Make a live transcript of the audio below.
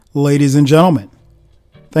Ladies and gentlemen,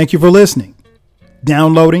 thank you for listening,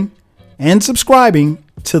 downloading, and subscribing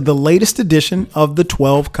to the latest edition of the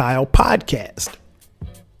 12 Kyle podcast.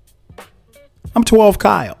 I'm 12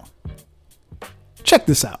 Kyle. Check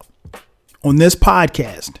this out. On this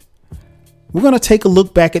podcast, we're going to take a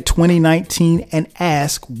look back at 2019 and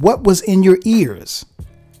ask what was in your ears.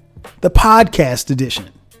 The podcast edition.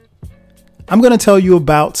 I'm going to tell you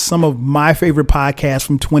about some of my favorite podcasts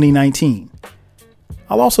from 2019.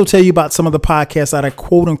 I'll also tell you about some of the podcasts that I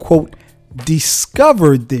quote unquote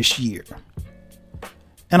discovered this year.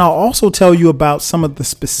 And I'll also tell you about some of the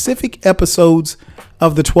specific episodes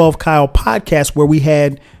of the 12 Kyle podcast where we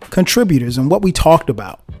had contributors and what we talked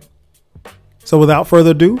about. So without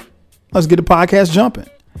further ado, let's get the podcast jumping.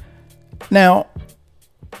 Now,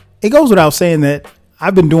 it goes without saying that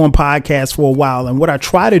I've been doing podcasts for a while. And what I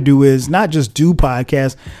try to do is not just do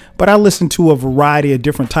podcasts, but I listen to a variety of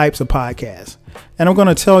different types of podcasts. And I'm going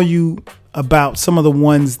to tell you about some of the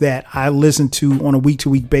ones that I listen to on a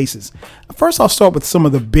week-to-week basis. First, I'll start with some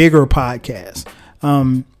of the bigger podcasts,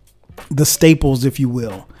 the staples, if you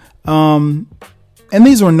will. And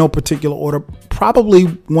these are in no particular order. Probably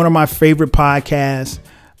one of my favorite podcasts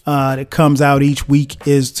that comes out each week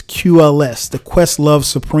is QLS, the Questlove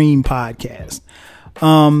Supreme podcast.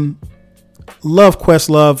 Love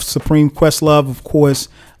Questlove, Supreme Questlove, of course.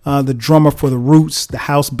 The drummer for The Roots, the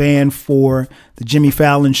house band for the Jimmy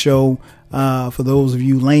Fallon Show. For those of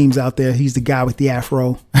you lames out there, he's the guy with the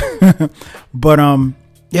afro. But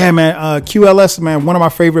yeah, man, QLS, man, one of my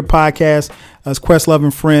favorite podcasts is Questlove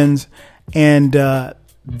and Friends. And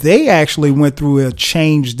they actually went through a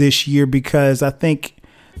change this year because I think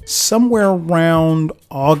somewhere around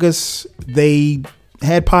August, they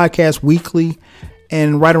had podcasts weekly.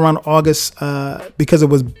 And right around August, because it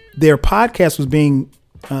was their podcast was being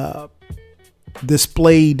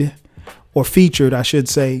displayed or featured, I should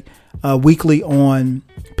say, weekly on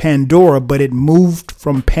Pandora, but it moved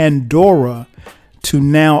from Pandora to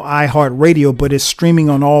now iHeartRadio, but it's streaming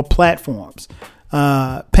on all platforms.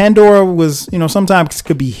 Pandora was, sometimes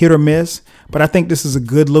could be hit or miss, but I think this is a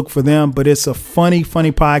good look for them. But it's a funny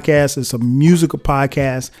podcast. It's a musical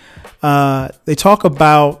podcast. They talk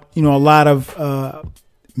about, a lot of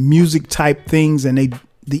music type things, and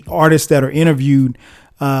the artists that are interviewed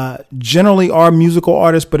generally are musical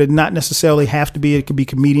artists, but it not necessarily have to be. It could be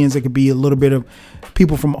comedians. It could be a little bit of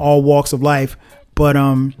people from all walks of life. But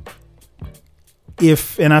and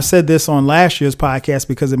I said this on last year's podcast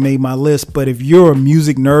because it made my list, but if you're a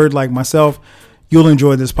music nerd like myself, you'll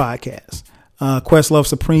enjoy this podcast. Questlove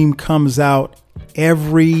Supreme comes out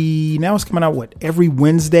every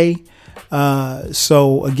Wednesday.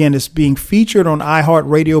 So again, it's being featured on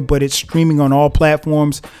iHeartRadio, but it's streaming on all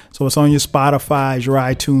platforms. So it's on your Spotify, your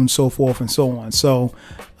iTunes, so forth and so on. So,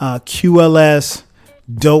 QLS,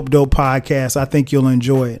 dope podcast. I think you'll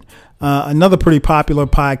enjoy it. Another pretty popular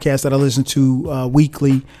podcast that I listen to,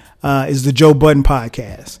 weekly, is the Joe Budden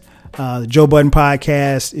podcast. The Joe Budden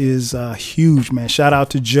podcast is, huge, man. Shout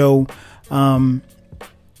out to Joe.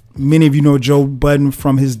 Many of you know Joe Budden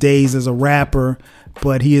from his days as a rapper,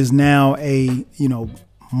 but he is now a,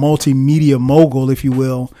 multimedia mogul, if you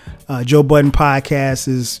will. Joe Budden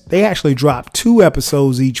podcast they actually drop 2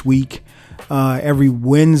 episodes each week, every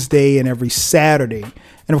Wednesday and every Saturday.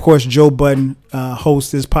 And of course, Joe Budden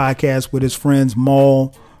hosts this podcast with his friends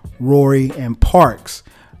Maul, Rory, and Parks.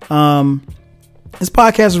 This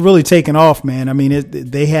podcast is really taking off, man. I mean,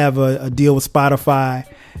 they have a deal with Spotify,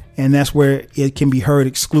 and that's where it can be heard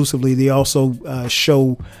exclusively. They also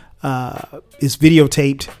show is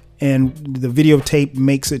videotaped, and the videotape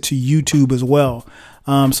makes it to YouTube as well.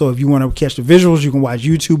 So if you want to catch the visuals, you can watch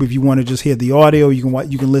YouTube. If you want to just hear the audio, you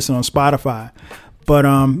can listen on Spotify. But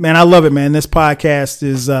man, I love it, man. This podcast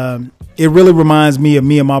is it really reminds me of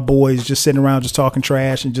me and my boys just sitting around, just talking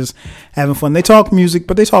trash and just having fun. They talk music,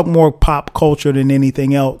 but they talk more pop culture than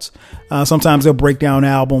anything else. Sometimes they'll break down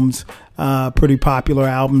albums, pretty popular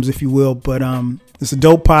albums, if you will. But it's a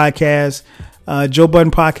dope podcast. Joe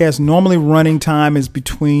Budden podcast, normally running time is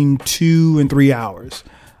between 2 and 3 hours.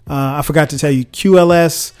 I forgot to tell you,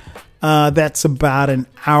 QLS, that's about an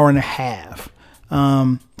hour and a half.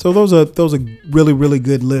 So those are really, really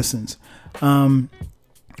good listens.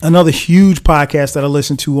 Another huge podcast that I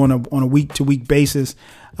listen to on a week to week basis,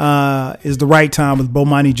 is The Right Time with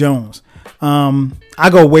Bomani Jones. I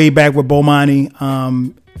go way back with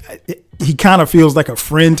Bomani. He kind of feels like a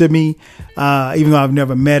friend to me, even though I've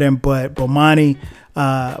never met him. But Bomani,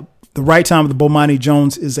 The Right Time with Bomani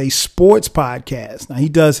Jones is a sports podcast. Now, he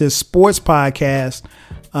does his sports podcast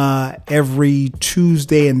every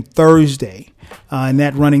Tuesday and Thursday. And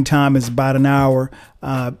that running time is about an hour.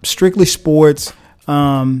 Strictly sports.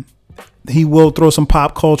 He will throw some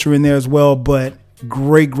pop culture in there as well, but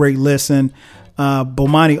great listen.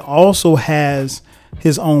 Bomani also has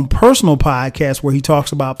his own personal podcast where he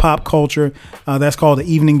talks about pop culture. That's called The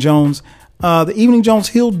Evening Jones. The Evening Jones,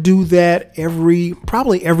 he'll do that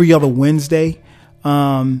probably every other Wednesday.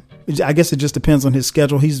 I guess it just depends on his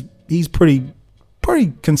schedule. He's pretty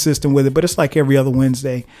consistent with it, but it's like every other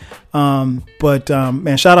Wednesday. Man,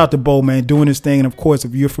 shout out to Bo, man, doing his thing. And of course,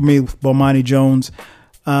 if you're familiar with Bomani Jones,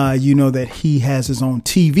 you know that he has his own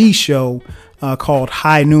TV show called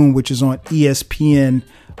High Noon, which is on ESPN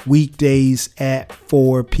weekdays at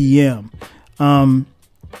 4 p.m.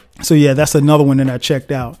 So yeah, that's another one that I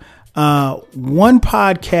checked out. One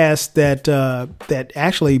podcast that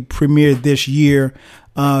actually premiered this year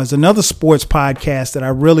is another sports podcast that I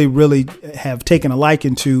really have taken a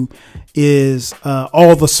liking to, is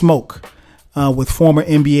All the Smoke with former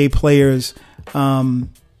NBA players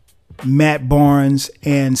Matt Barnes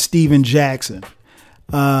and Steven Jackson.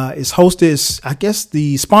 It's hosted, I guess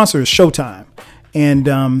the sponsor is Showtime, and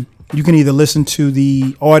you can either listen to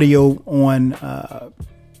the audio on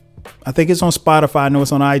I think it's on Spotify. I know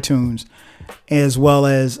it's on iTunes, as well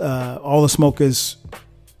as All the Smoke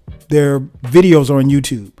their videos are on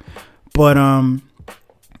YouTube. But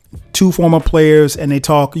two former players, and they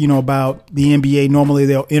talk, about the NBA. Normally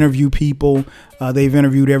they'll interview people. They've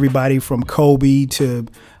interviewed everybody from Kobe to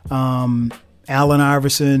Allen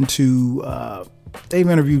Iverson to they've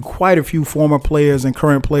interviewed quite a few former players and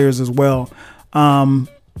current players as well. Man,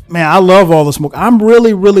 I love All the Smoke. I'm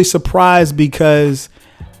really surprised because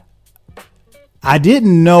I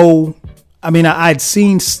didn't know. I mean, I'd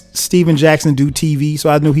seen Steven Jackson do TV, so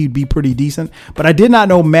I knew he'd be pretty decent. But I did not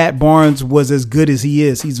know Matt Barnes was as good as he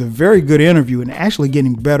is. He's a very good interview and actually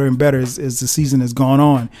getting better and better as the season has gone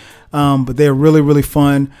on. But they're really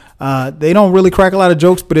fun. They don't really crack a lot of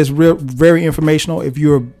jokes, but it's very informational. If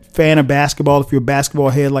you're a fan of basketball, if you're a basketball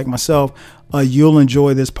head like myself, you'll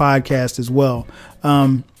enjoy this podcast as well.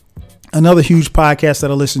 Another huge podcast that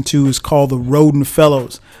I listen to is called The Rhoden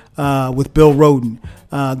Fellows with Bill Rhoden.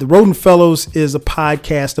 The Rhoden Fellows is a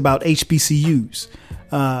podcast about HBCUs.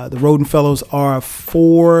 The Rhoden Fellows are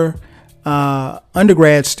 4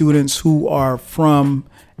 undergrad students who are from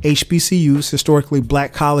HBCUs, historically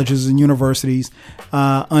black colleges and universities,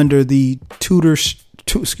 under the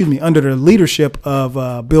under the leadership of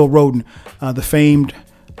Bill Rhoden, the famed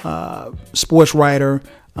sports writer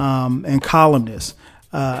and columnist.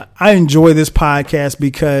 I enjoy this podcast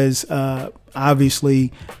because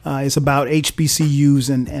obviously it's about HBCUs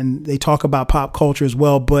and they talk about pop culture as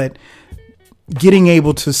well, but being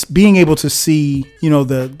able to see,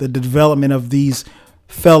 the development of these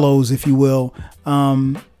fellows, if you will.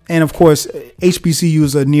 And of course,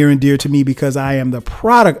 HBCUs are near and dear to me because I am the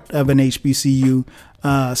product of an HBCU,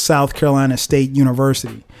 South Carolina State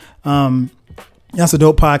University. That's a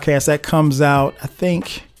dope podcast that comes out, I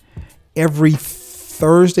think, every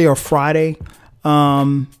Thursday or Friday.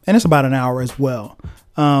 And it's about an hour as well.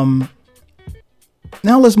 Now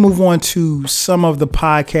let's move on to some of the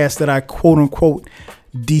podcasts that I quote unquote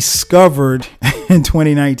discovered in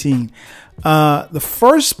 2019. The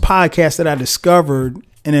first podcast that I discovered,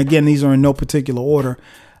 and again, these are in no particular order,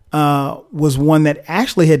 was one that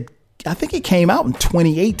actually I think it came out in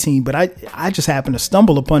 2018, but I just happened to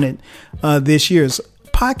stumble upon it this year. It's a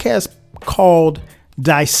podcast called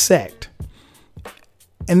Dissect.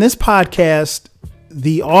 In this podcast,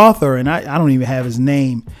 the author, and I don't even have his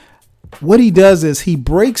name, what he does is he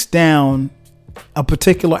breaks down a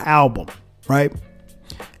particular album, right?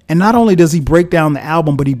 And not only does he break down the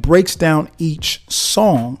album, but he breaks down each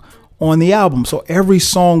song on the album. So every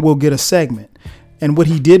song will get a segment. And what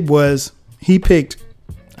he did was he picked,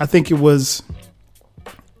 I think it was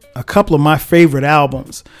a couple of my favorite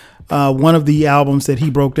albums. One of the albums that he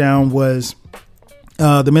broke down was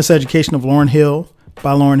The Miseducation of Lauryn Hill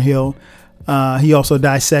by Lauryn Hill. He also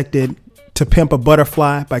dissected To Pimp a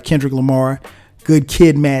Butterfly by Kendrick Lamar, Good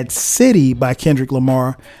Kid, Mad City by Kendrick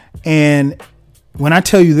Lamar. And when I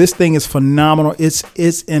tell you this thing is phenomenal,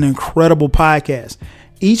 it's an incredible podcast.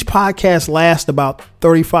 Each podcast lasts about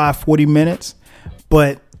 35, 40 minutes,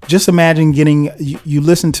 but just imagine you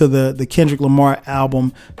listen to the Kendrick Lamar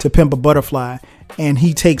album To Pimp a Butterfly, and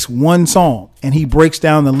he takes one song and he breaks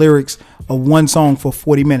down the lyrics of one song for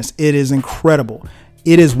 40 minutes. It is incredible.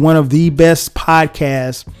 It is one of the best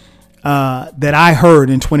podcasts that I heard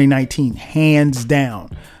in 2019, hands down.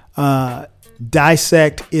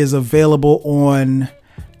 Dissect is available on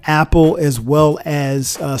Apple as well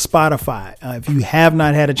as Spotify. If you have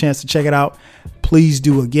not had a chance to check it out, please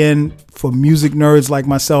do. Again, for music nerds like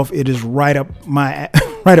myself, it is right up my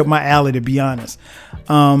alley, to be honest.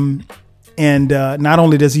 And And not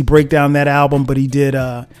only does he break down that album, but he did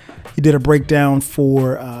a breakdown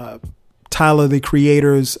for Tyler the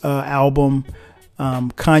Creator's album,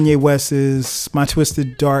 Kanye West's My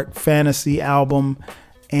Twisted Dark Fantasy album,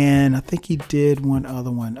 and I think he did one other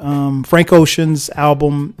one, Frank Ocean's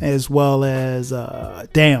album, as well as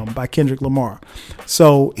Damn by Kendrick Lamar.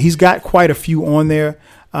 So he's got quite a few on there.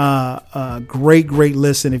 Great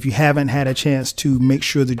listen. If you haven't had a chance to, make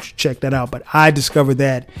sure that you check that out. But I discovered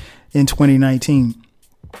that in 2019.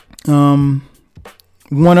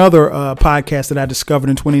 One other podcast that I discovered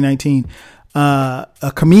in 2019, a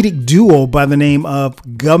comedic duo by the name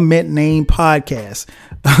of Government Name Podcast.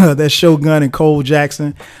 That's Shogun and Cole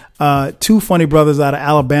Jackson, two funny brothers out of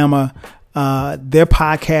Alabama. Their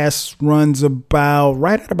podcast runs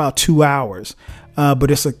right at about 2 hours, but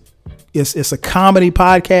it's a comedy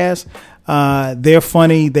podcast. They're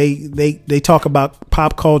funny. They talk about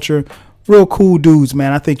pop culture. Real cool dudes,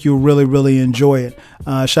 man. I think you'll really enjoy it.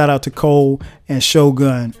 Shout out to Cole and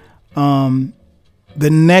Shogun. The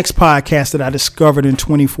next podcast that I discovered in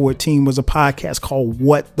 2014 was a podcast called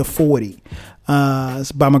What the 40.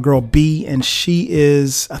 It's by my girl B, and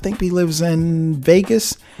I think B lives in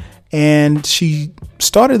Vegas, and she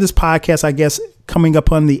started this podcast, I guess, coming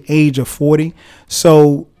up on the age of 40.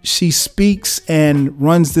 So she speaks and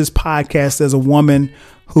runs this podcast as a woman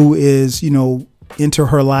who is, into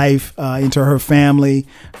her life, into her family,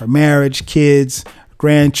 her marriage, kids,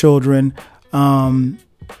 grandchildren,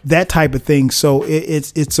 that type of thing. So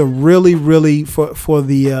it's a really for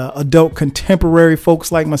the adult contemporary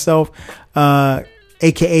folks like myself,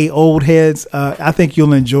 aka old heads. I think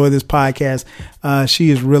you'll enjoy this podcast. She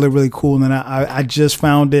is really cool, and I just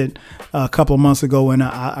found it a couple of months ago, and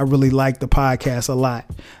I really like the podcast a lot.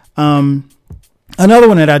 Another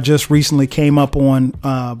one that I just recently came up on,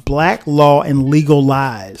 Black Law and Legal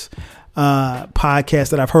Lies, podcast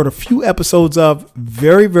that I've heard a few episodes of.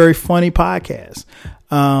 Very funny podcast.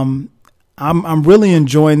 I'm really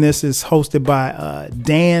enjoying this. It's hosted by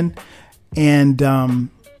Dan and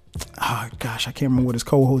I can't remember what his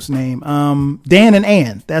co-host's name. Dan and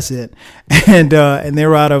Ann, that's it. And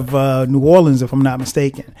they're out of New Orleans, if I'm not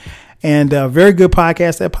mistaken. And very good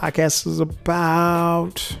podcast. That podcast is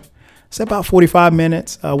about 45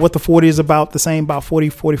 minutes. What the 40 is about, the same, about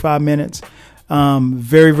 45 minutes.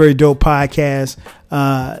 Very dope podcast.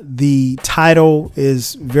 The title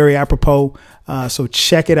is very apropos. So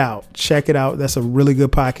check it out. That's a really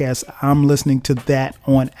good podcast. I'm listening to that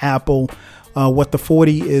on Apple. What the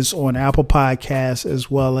 40 is on Apple Podcasts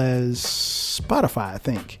as well as Spotify, I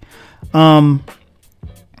think.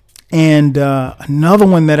 And another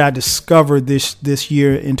one that I discovered this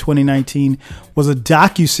year in 2019 was a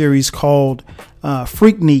docuseries called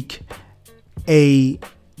Freaknik, a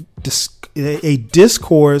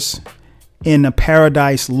discourse in a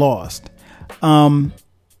Paradise Lost.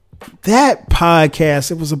 That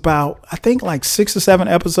podcast, it was about, I think, like 6 or 7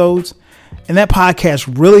 episodes. And that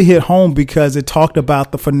podcast really hit home because it talked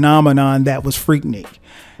about the phenomenon that was Freaknik.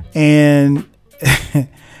 And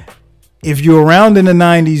if you're around in the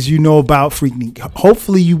 90s, you know about Freaknik.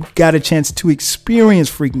 Hopefully you got a chance to experience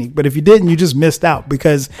Freaknik. But if you didn't, you just missed out,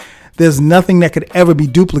 because there's nothing that could ever be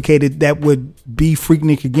duplicated that would be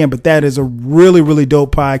Freaknik again. But that is a really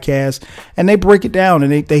dope podcast. And they break it down,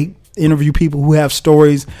 and they interview people who have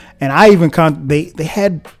stories. And I even they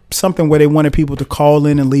had something where they wanted people to call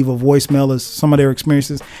in and leave a voicemail as some of their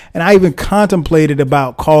experiences. And I even contemplated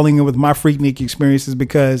about calling in with my Freaknik experiences,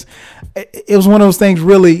 because it was one of those things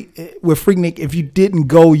really with Freaknik. If you didn't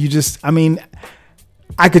go,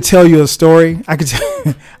 I could tell you a story. I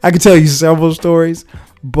could tell you several stories,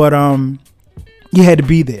 but you had to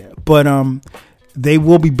be there. But they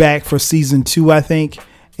will be back for season 2, I think.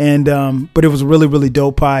 And but it was a really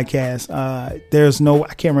dope podcast. I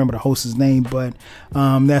can't remember the host's name, but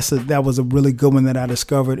that was a really good one that I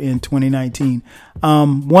discovered in 2019.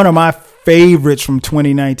 One of my favorites from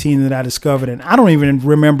 2019 that I discovered, and I don't even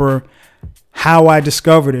remember how I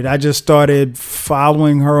discovered it. I just started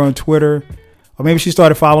following her on Twitter, or maybe she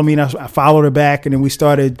started following me, and I followed her back, and then we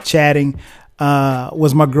started chatting.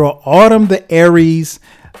 Was my girl Autumn the Aries,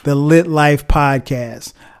 the Lit Life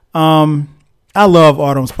podcast. I love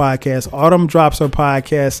Autumn's podcast. Autumn drops her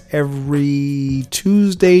podcast every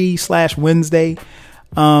Tuesday/Wednesday.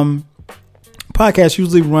 Podcast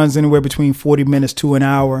usually runs anywhere between 40 minutes to an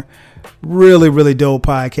hour. Really dope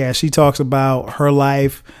podcast. She talks about her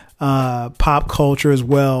life, pop culture as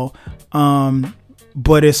well.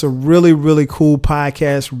 But it's a really cool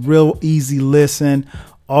podcast. Real easy listen.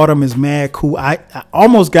 Autumn is mad cool. I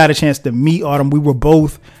almost got a chance to meet Autumn. We were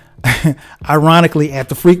both ironically at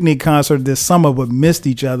the Freaknik concert this summer, but missed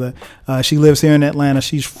each other. She lives here in Atlanta.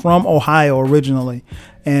 She's from Ohio originally,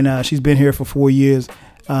 and she's been here for 4 years.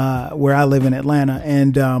 Where I live in Atlanta,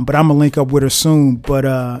 and but I'm gonna link up with her soon, but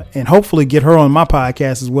and hopefully get her on my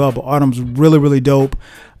podcast as well. But Autumn's really, really dope.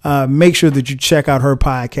 Make sure that you check out her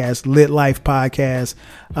podcast, Lit Life Podcast.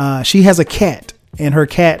 She has a cat, and her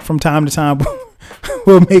cat from time to time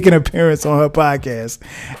will make an appearance on her podcast,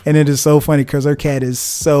 and it is so funny because her cat is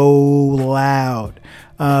so loud.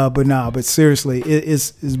 But seriously,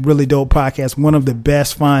 it's really dope podcast. One of the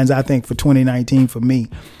best finds I think for 2019 for me.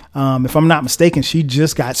 If I'm not mistaken, she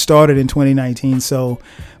just got started in 2019. So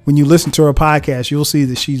when you listen to her podcast, you'll see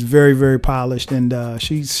that she's very, very polished, and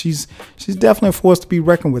she's definitely a force to be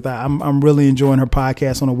reckoned with. I'm really enjoying her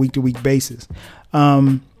podcast on a week-to-week basis.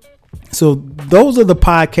 So those are the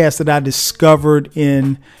podcasts that I discovered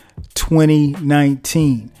in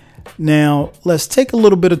 2019. Now, let's take a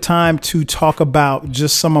little bit of time to talk about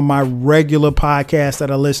just some of my regular podcasts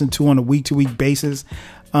that I listen to on a week-to-week basis.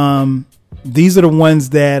 These are the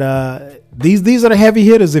ones that these are the heavy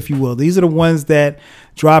hitters, if you will. These are the ones that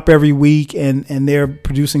drop every week, and they're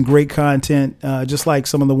producing great content, just like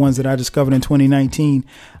some of the ones that I discovered in 2019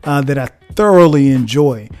 that I thoroughly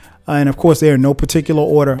enjoy. And of course, they're in no particular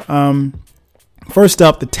order. First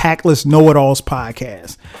up, the Tactless Know-It-Alls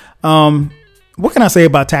podcast. What can I say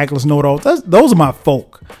about Tactless Know-It-Alls? Those are my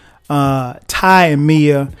folk. Ty and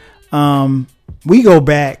Mia, we go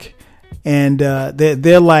back. And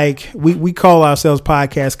they're like, we call ourselves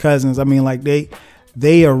podcast cousins. I mean, like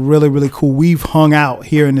they are really, really cool. We've hung out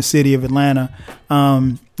here in the city of Atlanta.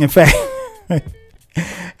 In fact,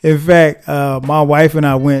 my wife and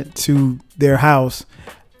I went to their house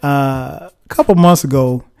a couple months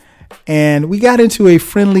ago, and we got into a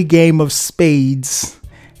friendly game of spades.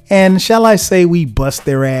 And shall I say, we bust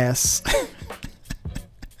their ass.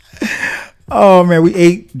 Oh man, we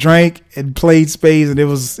ate, drank, and played spades, and it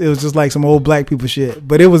was just like some old black people shit.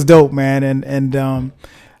 But it was dope, man, and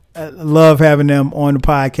I love having them on the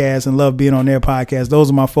podcast and love being on their podcast. Those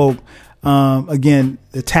are my folk. Again,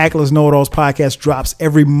 the Tactless Know-It-Alls podcast drops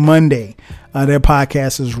every Monday. Their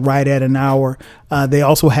podcast is right at an hour. They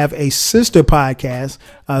also have a sister podcast.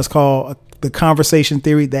 It's called The Conversation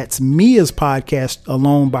Theory. That's Mia's podcast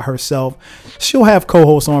alone by herself. She'll have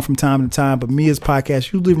co-hosts on from time to time, but Mia's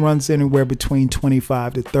podcast usually runs anywhere between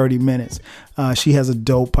 25 to 30 minutes. She has a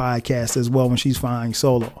dope podcast as well when she's flying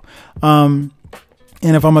solo.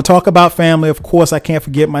 And if I'm going to talk about family, of course, I can't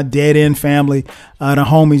forget my Dead End family, the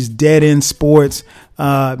homies Dead End Sports.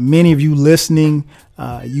 Many of you listening,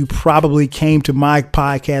 you probably came to my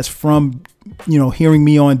podcast from, hearing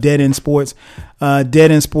me on Dead End Sports. Dead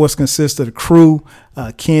End Sports consists of the crew,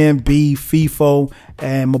 Kim, B, FIFO,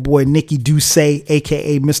 and my boy Nikki Duce,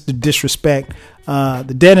 aka Mr. Disrespect.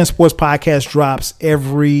 The Dead End Sports podcast drops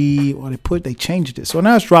they changed it. So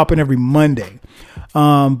now it's dropping every Monday.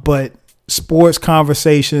 But Sports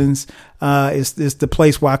Conversations is the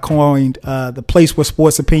place where I coined the place where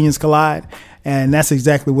sports opinions collide. And that's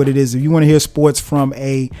exactly what it is. If you want to hear sports from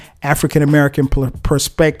a African-American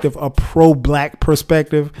perspective, a pro-black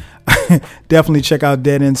perspective, definitely check out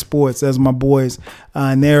Dead End Sports. That's my boys.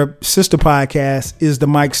 And their sister podcast, Is the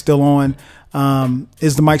Mic Still On?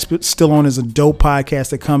 Is the Mic Still On is a dope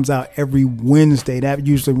podcast that comes out every Wednesday. That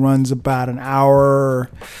usually runs about an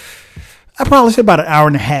hour. I'd probably say about an hour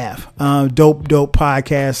and a half. Dope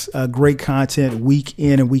podcast. Great content week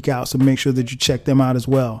in and week out. So make sure that you check them out as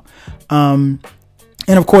well. And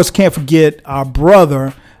of course, can't forget our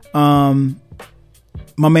brother, my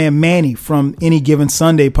man Manny from Any Given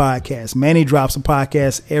Sunday podcast. Manny drops a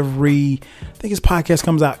podcast I think his podcast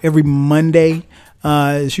comes out every Monday.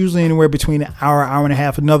 It's usually anywhere between an hour and a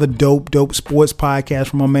half. Another dope sports podcast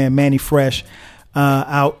from my man Manny Fresh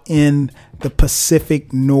out in the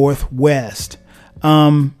Pacific Northwest.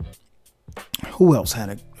 Who else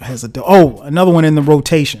has another one in the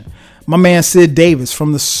rotation? My man Sid Davis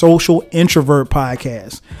from the Social Introvert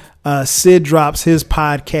podcast. Sid drops his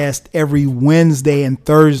podcast every Wednesday and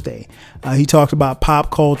Thursday. He talks about pop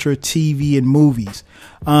culture, TV, and movies.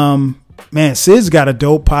 Man, Sid's got a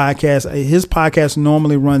dope podcast. His podcast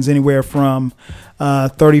normally runs anywhere from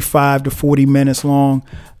 35 to 40 minutes long.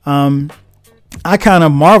 I kind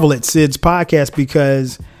of marvel at Sid's podcast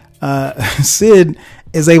because Sid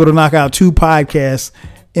is able to knock out 2 podcasts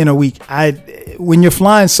in a week. When you're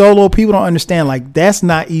flying solo, people don't understand. Like, that's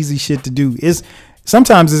not easy shit to do.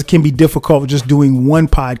 Sometimes it can be difficult just doing 1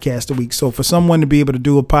 podcast a week. So for someone to be able to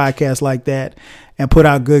do a podcast like that and put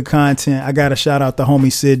out good content, I got to shout out the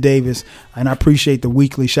homie Sid Davis, and I appreciate the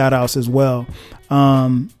weekly shout outs as well.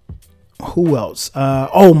 Who else?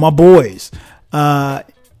 My boys.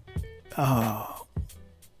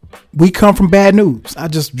 We Come From Bad News. I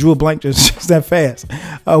just drew a blank just that fast.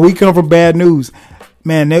 We Come From Bad News.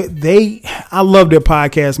 Man, I love their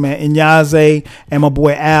podcast, man. Inyaze and my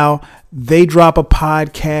boy Al, they drop a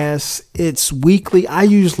podcast. It's weekly. I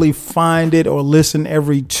usually find it or listen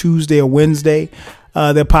every Tuesday or Wednesday.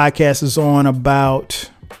 Their podcast is on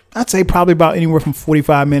I'd say probably about anywhere from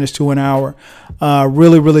 45 minutes to an hour.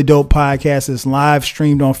 Really, really dope podcast. It's live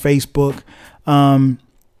streamed on Facebook.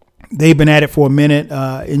 They've been at it for a minute.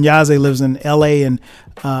 Inyaze lives in LA and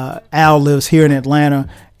Al lives here in Atlanta.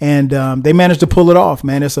 And they managed to pull it off,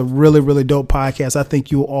 man. It's a really, really dope podcast. I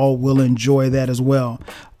think you all will enjoy that as well.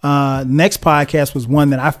 Next podcast was one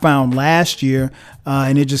that I found last year,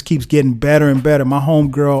 and it just keeps getting better and better. My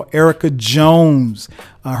homegirl, Erica Jones,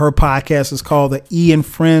 her podcast is called the E and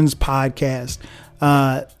Friends Podcast.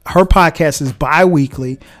 Her podcast is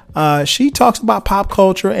bi-weekly. She talks about pop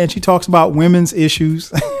culture and she talks about women's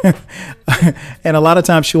issues. And a lot of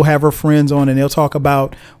times she'll have her friends on and they'll talk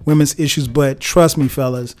about women's issues. But trust me,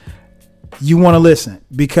 fellas, you want to listen,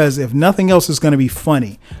 because if nothing else, is going to be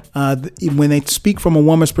funny. When they speak from a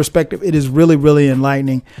woman's perspective, it is really, really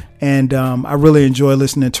enlightening. And I really enjoy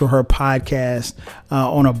listening to her podcast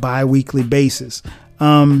on a bi-weekly basis.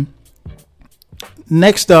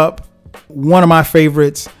 Next up, one of my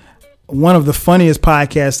favorites, one of the funniest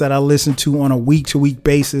podcasts that I listen to on a week-to-week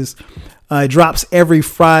basis. It drops every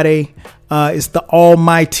Friday. It's the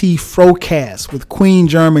Almighty Frocast with Queen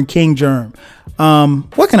Germ and King Germ.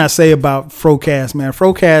 What can I say about Frocast, man?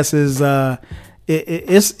 Frocast is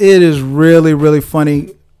it is really, really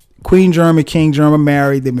funny. Queen Germ and King Germ are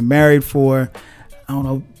married. They've been married for,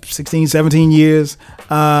 16, 17 years.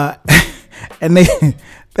 And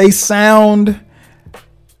they sound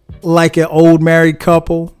like an old married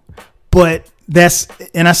couple, but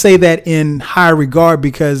and I say that in high regard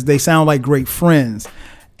because they sound like great friends.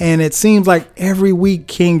 And it seems like every week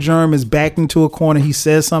King Germ is backed into a corner. He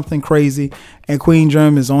says something crazy and Queen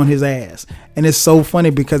Germ is on his ass. And it's so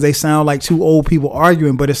funny because they sound like two old people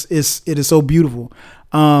arguing, but it is so beautiful.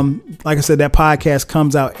 Like I said, that podcast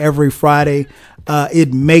comes out every Friday.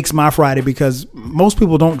 It makes my Friday because most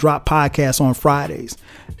people don't drop podcasts on Fridays.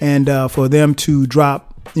 And for them to drop,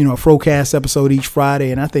 a Frocast episode each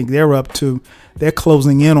Friday, and I think they're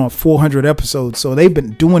closing in on 400 episodes. So they've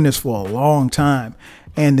been doing this for a long time.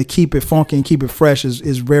 And to keep it funky and keep it fresh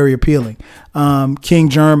is very appealing. King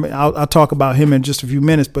Germ, I'll talk about him in just a few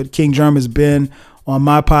minutes, but King Germ has been on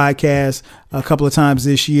my podcast a couple of times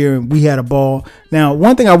this year, and we had a ball. Now,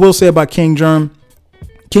 one thing I will say about King Germ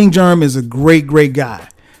is a great, great guy.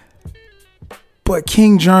 But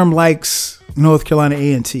King Germ likes North Carolina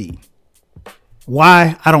A&T.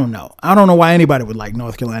 Why? I don't know. I don't know why anybody would like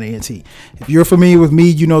North Carolina A&T. If you're familiar with me,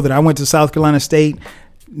 you know that I went to South Carolina State.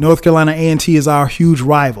 North Carolina A&T is our huge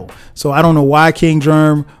rival. So I don't know why King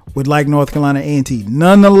Germ would like North Carolina A&T.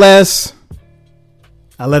 Nonetheless,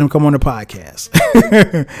 I let him come on the podcast.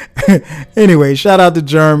 Anyway, shout out to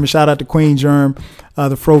Germ. Shout out to Queen Germ.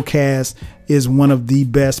 The Frocast is one of the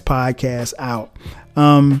best podcasts out.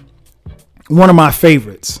 One of my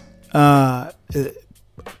favorites.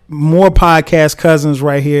 More podcast cousins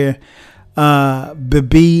right here.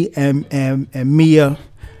 Babi and Mia.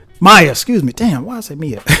 Maya, excuse me. Damn, why I say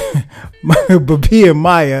Mia? Babi and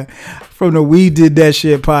Maya from the We Did That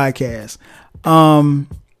Shit podcast.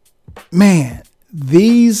 Man,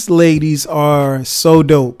 these ladies are so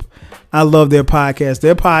dope. I love their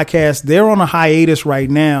podcast. They're on a hiatus right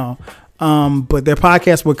now. But their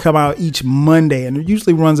podcast will come out each Monday, and it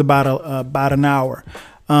usually runs about an hour.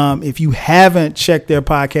 If you haven't checked their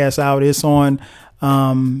podcast out, it's on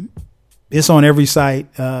every site.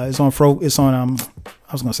 It's on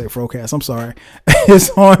I was gonna say Frocast. I'm sorry. It's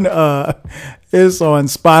on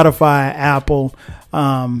Spotify, Apple,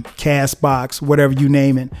 Castbox, whatever you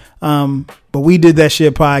name it. But We Did That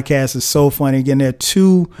Shit podcast is so funny. Again, they're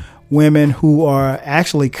two women who are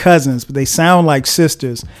actually cousins, but they sound like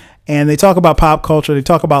sisters. And they talk about pop culture. They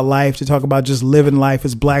talk about life. They talk about just living life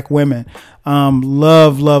as black women.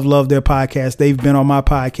 Love their podcast. They've been on my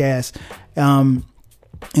podcast.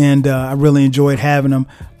 And I really enjoyed having them.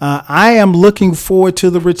 I am looking forward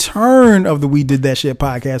to the return of the We Did That Shit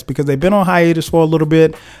podcast because they've been on hiatus for a little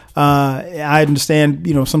bit. I understand,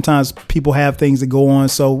 sometimes people have things that go on.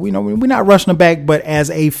 So, we're not rushing them back. But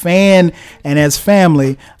as a fan and as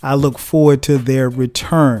family, I look forward to their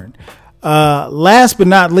return. Last but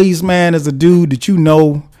not least, man, is a dude that you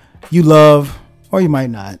love, or you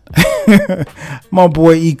might not. My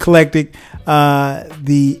boy Eclectic,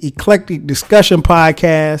 the Eclectic Discussion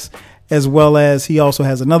podcast, as well as he also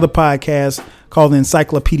has another podcast called the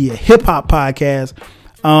Encyclopedia Hip Hop Podcast.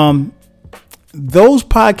 those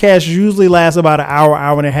podcasts usually last about an hour,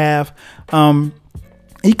 hour and a half.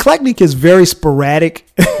 Eclectic is very sporadic.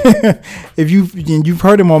 If you've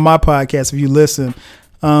heard him on my podcast, if you listen,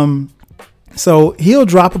 so he'll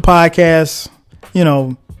drop a podcast,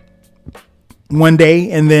 one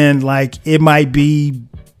day, and then like it might be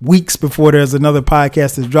weeks before there's another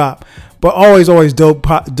podcast that's dropped. But always dope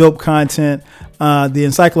content. The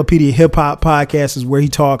Encyclopedia Hip Hop podcast is where he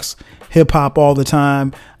talks hip hop all the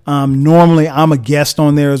time. Normally, I'm a guest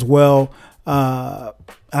on there as well.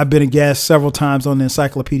 I've been a guest several times on the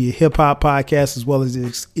Encyclopedia Hip Hop podcast, as well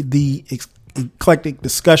as the Eclectic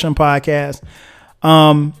Discussion podcast.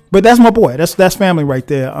 But that's my boy. That's family right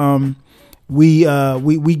there. We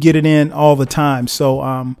get it in all the time.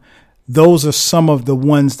 So those are some of the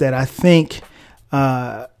ones that I think,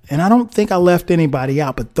 and I don't think I left anybody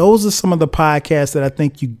out, but those are some of the podcasts that I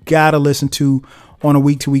think you got to listen to on a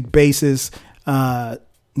week-to-week basis.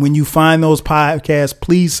 When you find those podcasts,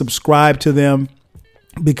 please subscribe to them,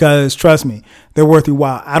 because trust me, they're worth your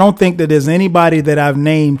while. I don't think that there's anybody that I've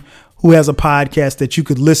named who has a podcast that you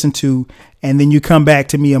could listen to, and then you come back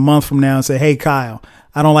to me a month from now and say, hey, Kyle,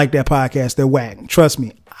 I don't like that podcast. They're whack. Trust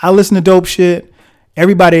me, I listen to dope shit.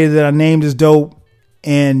 Everybody that I named is dope,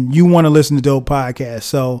 and you want to listen to dope podcasts.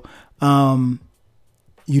 So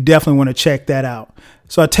you definitely want to check that out.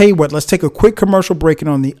 So I tell you what, let's take a quick commercial break. And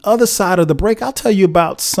on the other side of the break, I'll tell you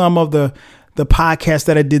about some of the podcasts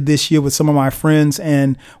that I did this year with some of my friends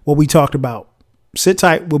and what we talked about. Sit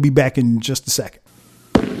tight. We'll be back in just a second.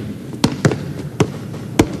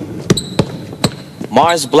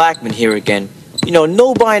 Mars Blackman here again.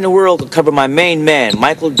 Nobody in the world can cover my main man,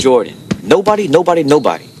 Michael Jordan. Nobody.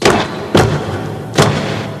 Nobody.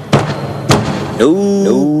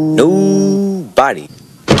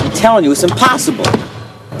 I'm telling you, it's impossible.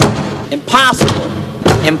 Impossible.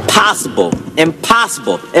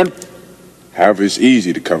 However, it's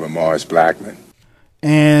easy to cover Mars Blackman.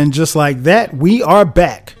 And just like that, we are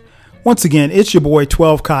back. Once again, it's your boy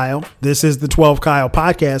 12 Kyle. This is the 12 Kyle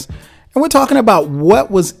podcast. And we're talking about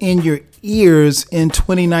what was in your ears in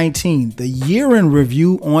 2019, the year in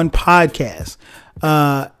review on podcasts.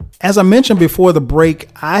 As I mentioned before the break,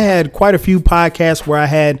 I had quite a few podcasts where I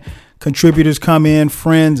had contributors come in,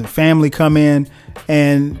 friends and family come in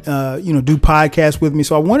and, do podcasts with me.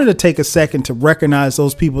 So I wanted to take a second to recognize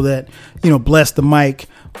those people that, blessed the mic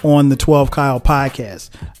on the 12 Kyle podcast.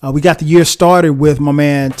 We got the year started with my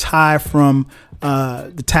man Ty from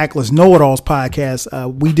the Tactless Know-It-Alls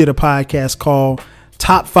podcast. We did a podcast called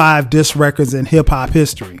Top 5 Diss Records in Hip Hop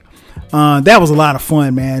History. That was a lot of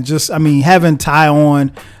fun, man. Having Ty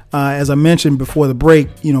on, as I mentioned before the break,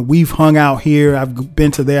 we've hung out here. I've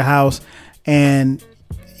been to their house, and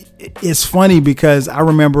it's funny because I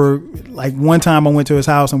remember like one time I went to his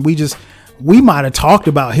house and we might have talked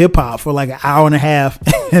about hip hop for like an hour and a half,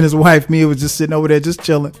 and his wife Mia was just sitting over there just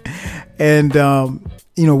chilling. And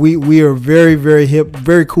we are very, very hip,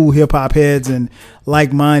 very cool hip hop heads and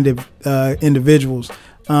like-minded individuals.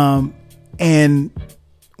 And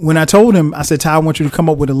when I told him, I said, Ty, I want you to come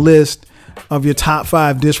up with a list of your top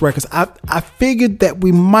 5 diss records. I figured that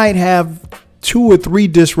we might have 2 or 3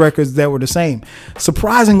 diss records that were the same.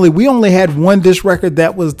 Surprisingly, we only had 1 diss record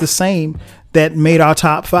that was the same that made our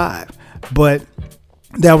top 5. But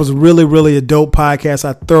that was really, really a dope podcast.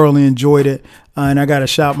 I thoroughly enjoyed it. And I got to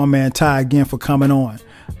shout my man Ty again for coming on.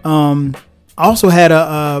 I also had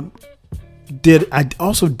did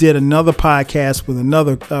another podcast with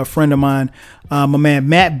another friend of mine, my man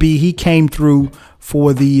Matt B. He came through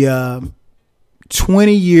for the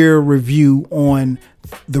 20-year review on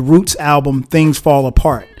the Roots album Things Fall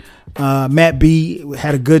Apart. Matt B.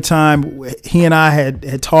 had a good time. He and I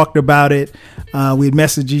had talked about it. We had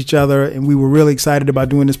messaged each other, and we were really excited about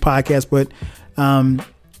doing this podcast. But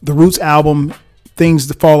the Roots album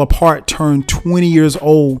Things Fall Apart turned 20 years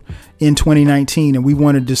old in 2019, and we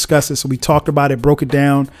wanted to discuss it. So we talked about it, broke it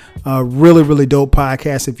down. Really, really dope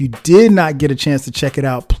podcast. If you did not get a chance to check it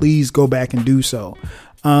out, please go back and do so.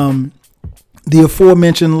 The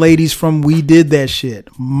aforementioned ladies from We Did That Shit,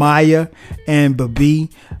 Maya and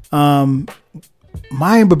Babi. Maya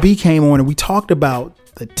and Babi came on and we talked about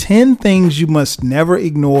the 10 things you must never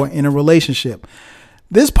ignore in a relationship.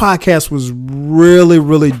 This podcast was really,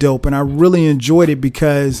 really dope, and I really enjoyed it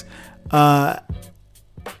because I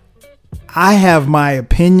have my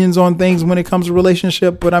opinions on things when it comes to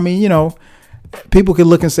relationship. But I mean, people can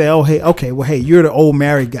look and say, oh, hey, okay, well, hey, you're the old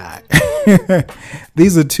married guy.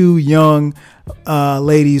 These are 2 young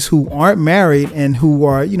ladies who aren't married and who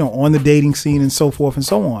are, on the dating scene and so forth and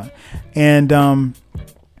so on. And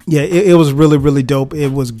yeah, it was really, really dope. It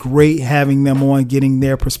was great having them on, getting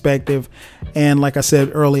their perspective. And like I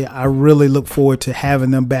said earlier, I really look forward to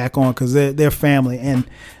having them back on because they're family and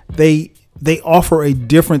they offer a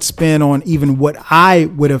different spin on even what I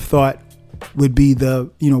would have thought would be the,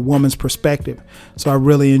 woman's perspective. So I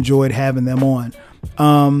really enjoyed having them on.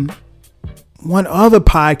 One other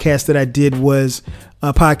podcast that I did was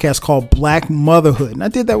a podcast called Black Motherhood. And I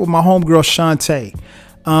did that with my homegirl, Shantae.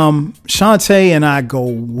 Shantae and I go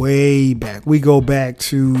way back. We go back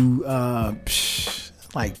to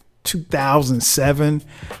like 2007,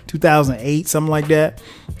 2008, something like that.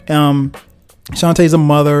 Shantae's a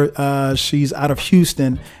mother. She's out of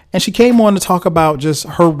Houston, and she came on to talk about just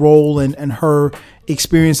her role and her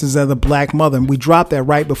experiences as a Black mother. And we dropped that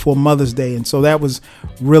right before Mother's Day. And so that was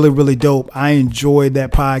really, really dope. I enjoyed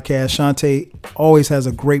that podcast. Shantae always has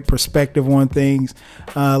a great perspective on things.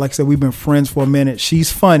 Like I said, we've been friends for a minute. She's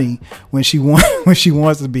funny when she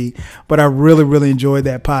wants to be, but I really, really enjoyed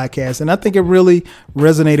that podcast. And I think it really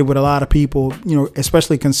resonated with a lot of people,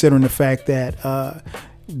 especially considering the fact that,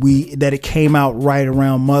 that it came out right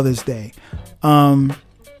around Mother's Day.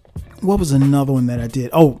 What was another one that I did?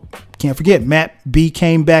 Oh, can't forget, Matt B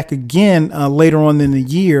came back again later on in the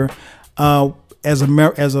year as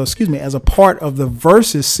a part of the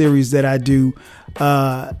Versus series that I do.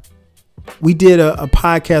 We did a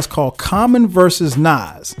podcast called Common versus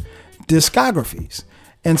Nas Discographies.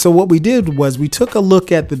 And so what we did was we took a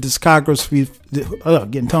look at the discography,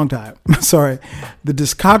 getting tongue tied. Sorry, the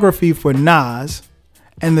discography for Nas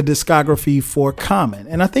and the discography for Common.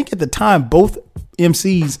 And I think at the time, both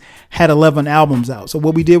MCs had 11 albums out. So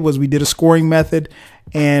what we did was we did a scoring method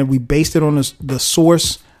and we based it on the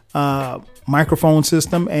Source microphone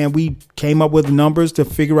system. And we came up with numbers to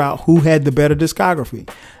figure out who had the better discography.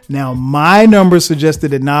 Now, my numbers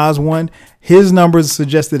suggested that Nas won. His numbers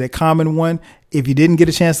suggested that Common won. If you didn't get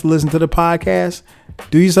a chance to listen to the podcast,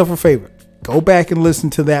 do yourself a favor. Go back and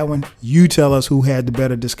listen to that one. You tell us who had the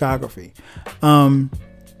better discography.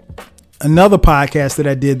 Another podcast that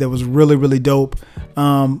I did that was really, really dope.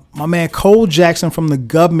 My man Cole Jackson from the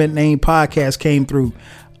Government Name Podcast came through.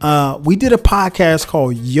 We did a podcast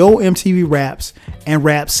called Yo MTV Raps and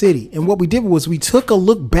Rap City. And what we did was we took a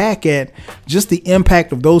look back at just the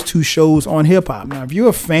impact of those two shows on hip hop. Now, if you're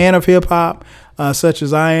a fan of hip hop, such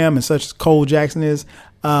as I am and such as Cole Jackson is,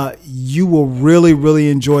 you will really, really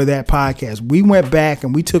enjoy that podcast. We went back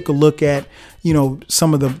and we took a look at,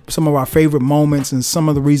 some of our favorite moments and some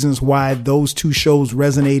of the reasons why those two shows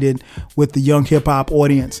resonated with the young hip hop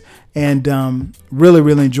audience. And really,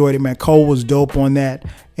 really enjoyed it, man. Cole was dope on that.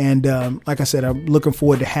 And like I said, I'm looking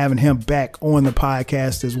forward to having him back on the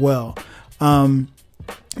podcast as well.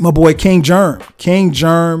 My boy King Germ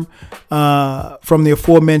from the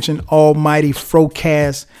aforementioned Almighty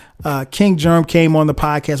Frocast. King Germ came on the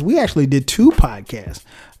podcast. We actually did two podcasts.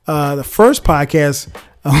 The first podcast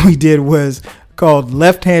we did was called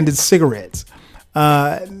Left-Handed Cigarettes.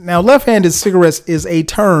 Now, left-handed cigarettes is a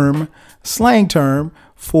slang term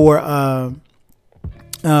for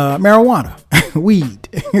marijuana, weed,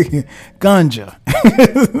 ganja,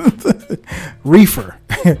 reefer.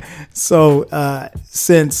 So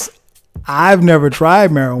since I've never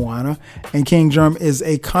tried marijuana and King Germ is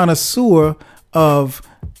a connoisseur of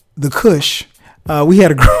the Kush, we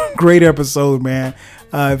had a great episode, man.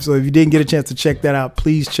 So if you didn't get a chance to check that out,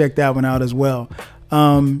 please check that one out as well.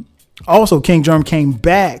 Also, King Germ came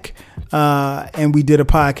back and we did a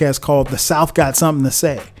podcast called The South Got Something to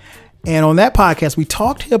Say. And on that podcast, we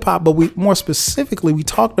talked hip hop, but we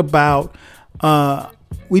talked about,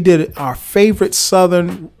 we did our favorite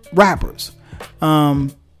Southern rappers.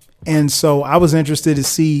 And so I was interested to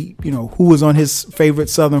see, who was on his favorite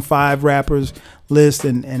Southern 5 rappers list.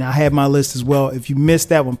 And I had my list as well. If you missed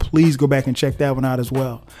that one, please go back and check that one out as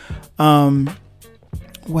well.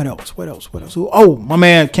 What else? Oh, my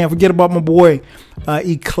man, can't forget about my boy,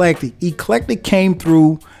 Eclectic. Eclectic came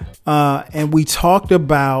through and we talked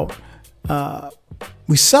about,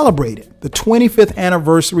 we celebrated the 25th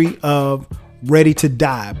anniversary of Ready to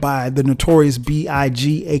Die by the Notorious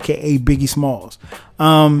B.I.G., aka Biggie Smalls.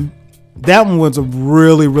 That one was a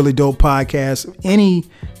really, really dope podcast. Any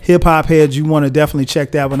hip hop heads, you want to definitely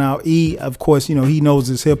check that one out. Of course, he knows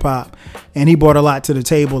his hip hop and he brought a lot to the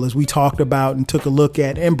table as we talked about and took a look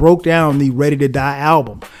at and broke down the Ready to Die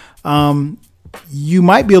album. You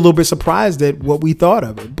might be a little bit surprised at what we thought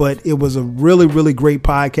of it, but it was a really, really great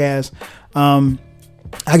podcast.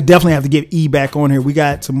 I definitely have to get E back on here. We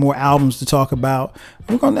got some more albums to talk about.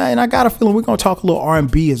 And I got a feeling we're going to talk a little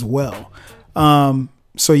R&B as well.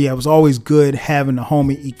 So yeah, it was always good having the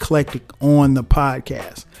homie Eclectic on the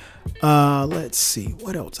podcast. Let's see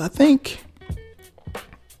what else. I think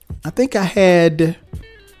I think I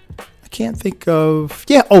can't think of,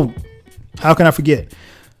 yeah. Oh, how can I forget?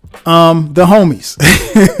 The homies,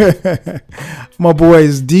 my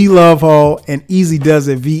boys D Love Hall and Easy Does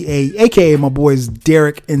It VA, aka my boys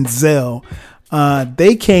Derek and Zell.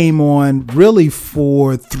 They came on really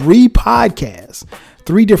for 3 podcasts,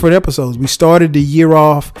 3 different episodes. We started the year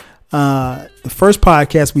off. The first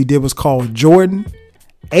podcast we did was called Jordan,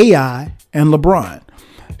 AI, and LeBron.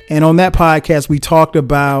 And on that podcast, we talked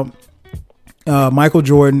about Michael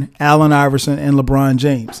Jordan, Allen Iverson, and LeBron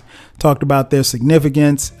James. Talked about their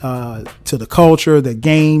significance to the culture, the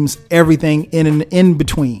games, everything in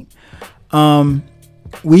between.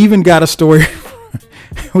 We even got a story.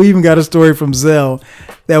 We even got a story from Zell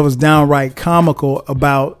that was downright comical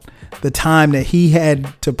about the time that he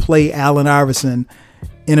had to play Allen Iverson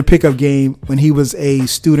in a pickup game when he was a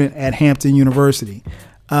student at Hampton University.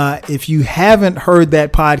 If you haven't heard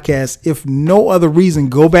that podcast, if no other reason,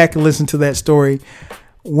 go back and listen to that story.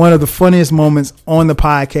 One of the funniest moments on the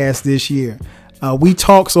podcast this year. We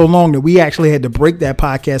talked so long that we actually had to break that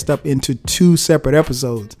podcast up into 2 separate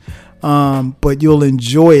episodes. But you'll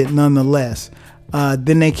enjoy it nonetheless.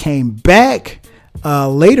 Then they came back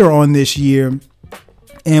later on this year,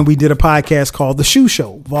 and we did a podcast called The Shoe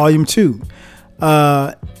Show, Volume 2.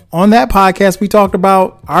 On that podcast, we talked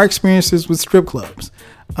about our experiences with strip clubs.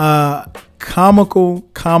 Comical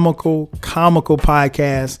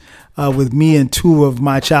podcast with me and 2 of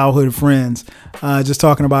my childhood friends, just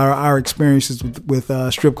talking about our experiences with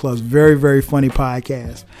strip clubs. Very, very funny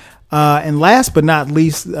podcast. And last but not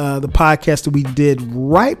least, the podcast that we did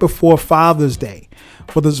right before Father's Day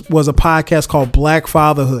was a podcast called Black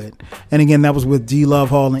Fatherhood. And again, that was with D Love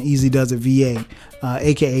Hall and Easy Does It VA,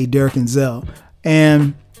 aka Derek and Zell.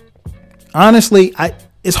 And honestly,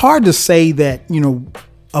 it's hard to say that,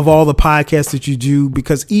 of all the podcasts that you do,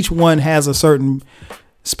 because each one has a certain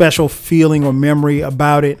special feeling or memory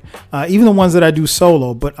about it. Even the ones that I do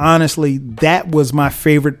solo. But honestly, that was my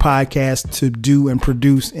favorite podcast to do and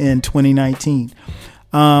produce in 2019.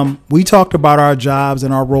 We talked about our jobs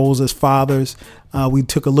and our roles as fathers. We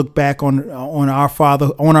took a look back on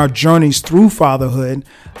our journeys through fatherhood.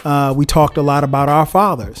 We talked a lot about our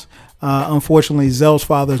fathers. Unfortunately, Zell's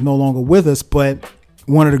father is no longer with us, but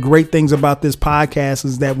one of the great things about this podcast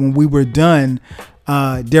is that when we were done,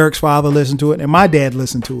 Derek's father listened to it and my dad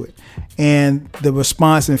listened to it. And the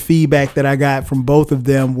response and feedback that I got from both of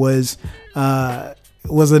them was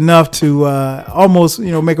enough to almost,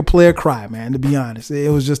 make a player cry, man, to be honest. It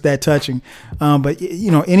was just that touching. But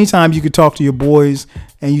anytime you could talk to your boys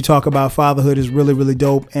and you talk about fatherhood is really, really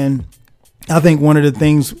dope. And I think one of the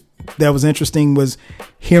things that was interesting was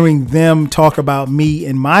hearing them talk about me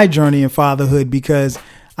and my journey in fatherhood, because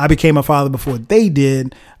I became a father before they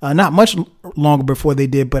did, not much longer before they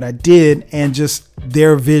did, but I did. And just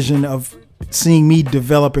their vision of seeing me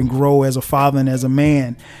develop and grow as a father and as a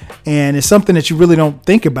man. And it's something that you really don't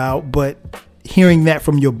think about, but hearing that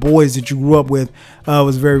from your boys that you grew up with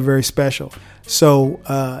was very, very special.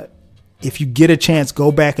 So if you get a chance,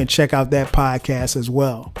 go back and check out that podcast as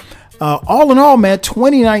well. All in all, man,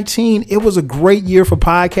 2019, it was a great year for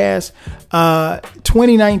podcasts.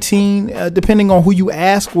 2019, depending on who you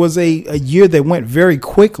ask, was a year that went very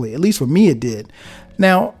quickly. At least for me, it did.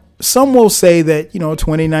 Now, some will say that,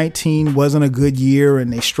 2019 wasn't a good year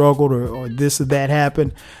and they struggled or this or that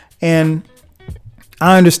happened. And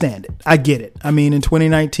I understand it. I get it. I mean, in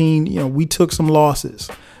 2019, we took some losses.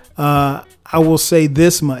 I will say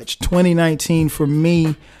this much. 2019 for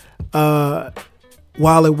me,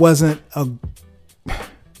 while it wasn't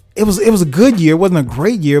it was a good year. It wasn't a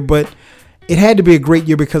great year, but it had to be a great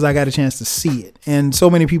year because I got a chance to see it. And so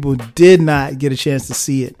many people did not get a chance to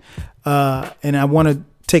see it. And I want to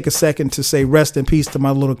take a second to say rest in peace to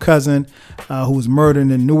my little cousin who was murdered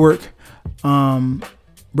in Newark.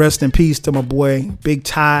 Rest in peace to my boy, Big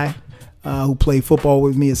Ty, who played football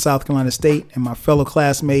with me at South Carolina State, and my fellow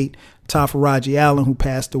classmate, Tafaraji Allen, who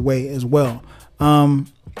passed away as well.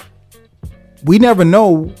 We never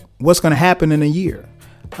know what's going to happen in a year.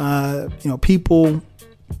 People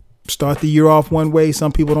start the year off one way.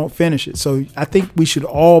 Some people don't finish it. So I think we should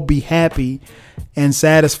all be happy and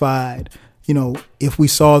satisfied, if we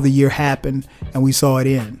saw the year happen and we saw it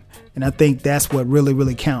end. And I think that's what really,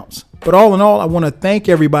 really counts. But all in all, I want to thank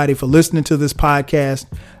everybody for listening to this podcast.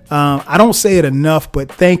 I don't say it enough,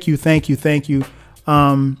 but thank you.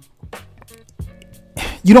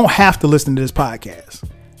 You don't have to listen to this podcast.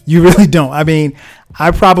 You really don't. I mean,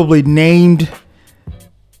 I probably named,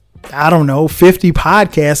 50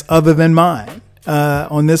 podcasts other than mine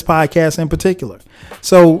on this podcast in particular.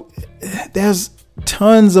 So there's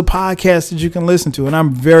tons of podcasts that you can listen to. And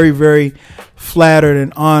I'm very, very flattered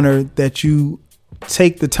and honored that you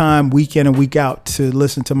take the time week in and week out to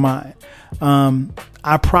listen to mine.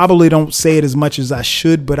 I probably don't say it as much as I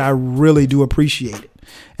should, but I really do appreciate it.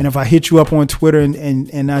 And if I hit you up on Twitter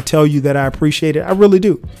and I tell you that I appreciate it, I really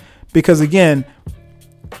do. Because again,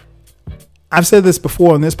 I've said this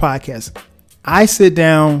before on this podcast. I sit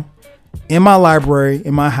down in my library,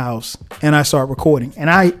 in my house, and I start recording. And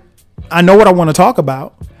I know what I want to talk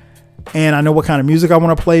about, and I know what kind of music I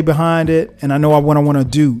want to play behind it, and I know what I want to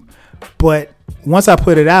do. But once I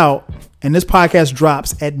put it out, and this podcast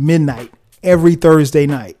drops at midnight every Thursday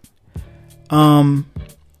night, once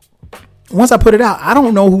I put it out, I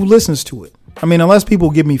don't know who listens to it. I mean, unless people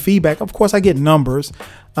give me feedback. Of course, I get numbers.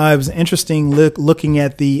 It was interesting looking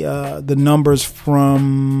at the numbers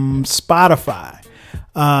from Spotify.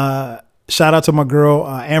 Shout out to my girl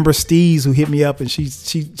Amber Stees, who hit me up, and she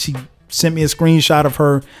sent me a screenshot of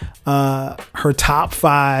her top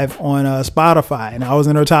 5 on Spotify, and I was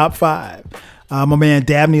in her top 5. My man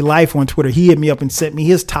Dabney Life on Twitter, he hit me up and sent me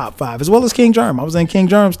his top 5, as well as King Germ. I was in King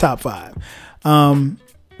Germ's top 5.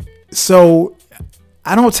 So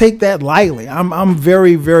I don't take that lightly. I'm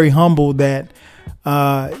very, very humbled that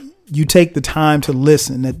you take the time to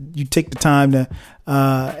listen, that you take the time to,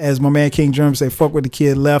 as my man King Germ say, fuck with the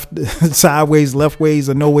kid left, sideways, left ways,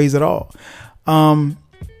 or no ways at all.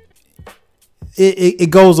 It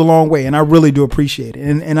goes a long way, and I really do appreciate it.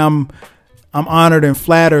 And I'm honored and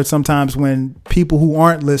flattered sometimes when people who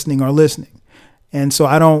aren't listening are listening. And so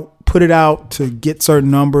I don't put it out to get certain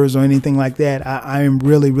numbers or anything like that. I am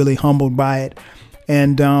really, really humbled by it.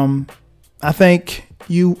 And I thank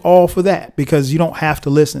you all for that, because you don't have to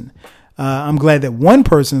listen. I'm glad that one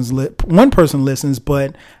person listens,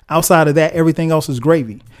 but outside of that, everything else is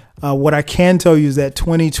gravy. What I can tell you is that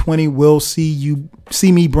 2020 will see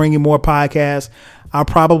me bringing more podcasts. I'll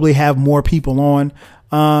probably have more people on,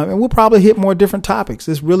 and we'll probably hit more different topics.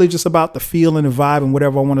 It's really just about the feel and the vibe and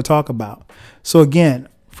whatever I want to talk about. So again,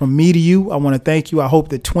 from me to you, I want to thank you. I hope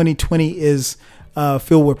that 2020 is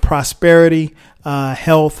filled with prosperity,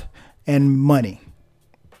 health, and money,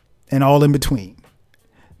 and all in between.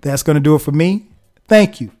 That's going to do it for me.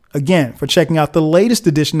 Thank you again for checking out the latest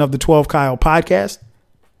edition of the 12 Kyle podcast.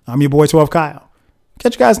 I'm your boy 12 Kyle.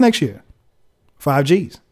 Catch you guys next year. 5 G's.